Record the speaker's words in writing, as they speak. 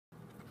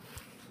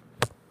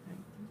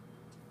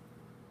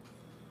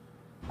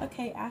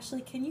Okay,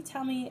 Ashley, can you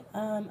tell me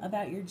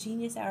about your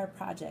Genius Hour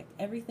project?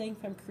 Everything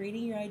from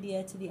creating your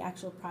idea to the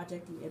actual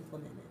project you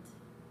implemented.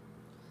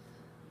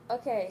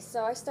 Okay,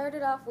 so I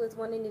started off with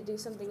wanting to do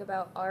something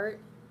about art.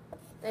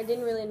 I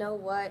didn't really know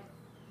what.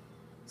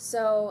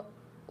 So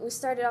we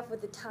started off with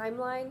the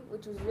timeline,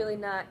 which was really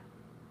not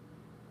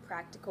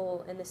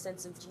practical in the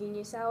sense of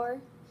Genius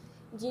Hour.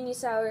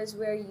 Genius Hour is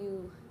where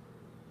you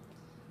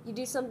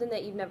do something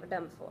that you've never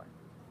done before,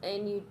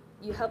 and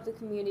you help the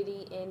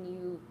community and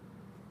you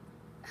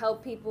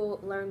help people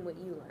learn what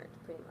you learned,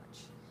 pretty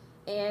much.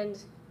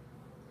 And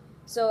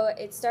so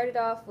it started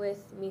off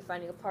with me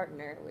finding a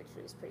partner, which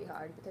was pretty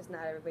hard because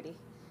not everybody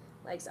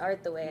likes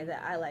art the way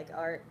that I like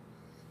art.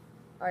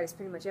 Art is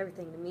pretty much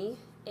everything to me.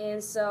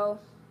 And so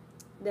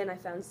then I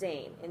found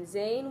Zane, and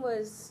Zane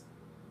was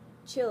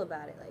chill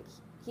about it. Like,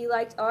 he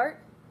liked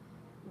art,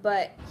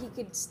 but he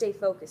could stay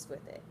focused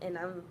with it, and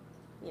I'm,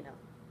 you know,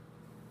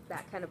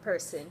 that kind of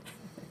person.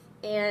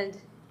 And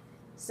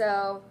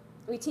so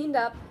we teamed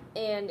up,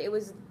 and it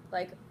was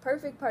like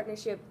perfect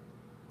partnership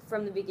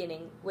from the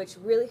beginning, which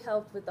really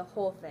helped with the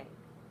whole thing.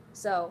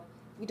 So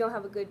if you don't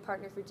have a good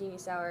partner for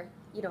Genius Hour,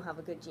 you don't have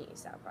a good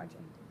Genius Hour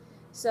project.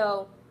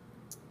 So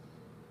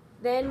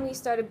then we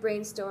started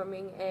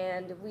brainstorming,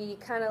 and we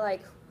kind of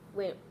like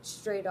went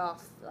straight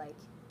off, like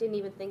didn't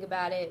even think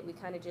about it. We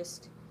kind of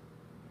just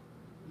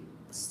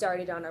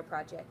started on our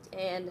project,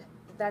 and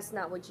that's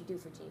not what you do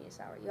for Genius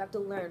Hour. You have to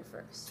learn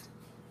first,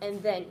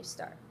 and then you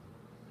start.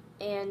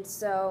 And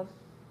so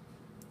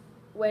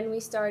when we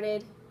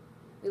started,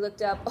 we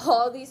looked up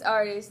all these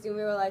artists, and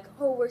we were like,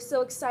 oh, we're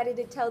so excited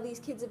to tell these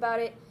kids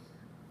about it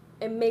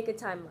and make a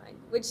timeline,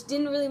 which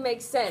didn't really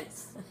make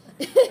sense.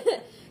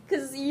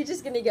 Because you're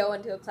just going to go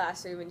into a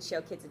classroom and show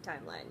kids a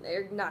timeline.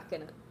 They're not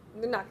going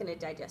to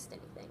digest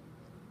anything.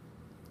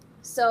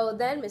 So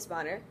then Miss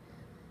Bonner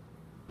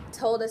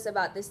told us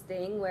about this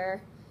thing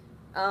where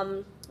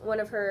one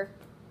of her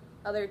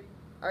other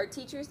art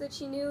teachers that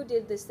she knew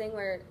did this thing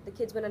where the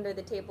kids went under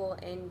the table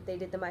and they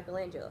did the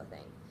Michelangelo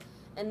thing.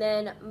 And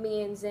then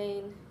me and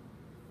Zane,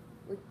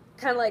 we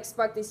kind of like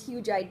sparked this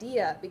huge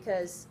idea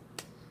because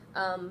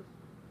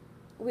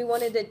we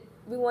wanted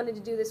to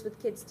do this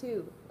with kids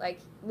too.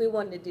 Like, we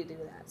wanted to do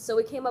that. So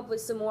we came up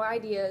with some more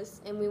ideas,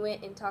 and we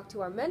went and talked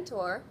to our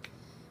mentor,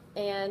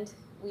 and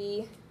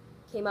we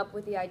came up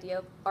with the idea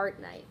of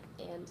art night.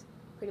 And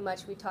pretty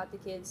much we taught the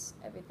kids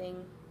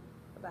everything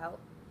about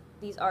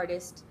these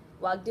artists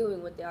while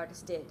doing what the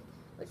artists did,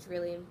 which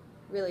really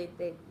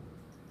they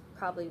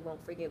probably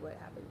won't forget what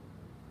happened.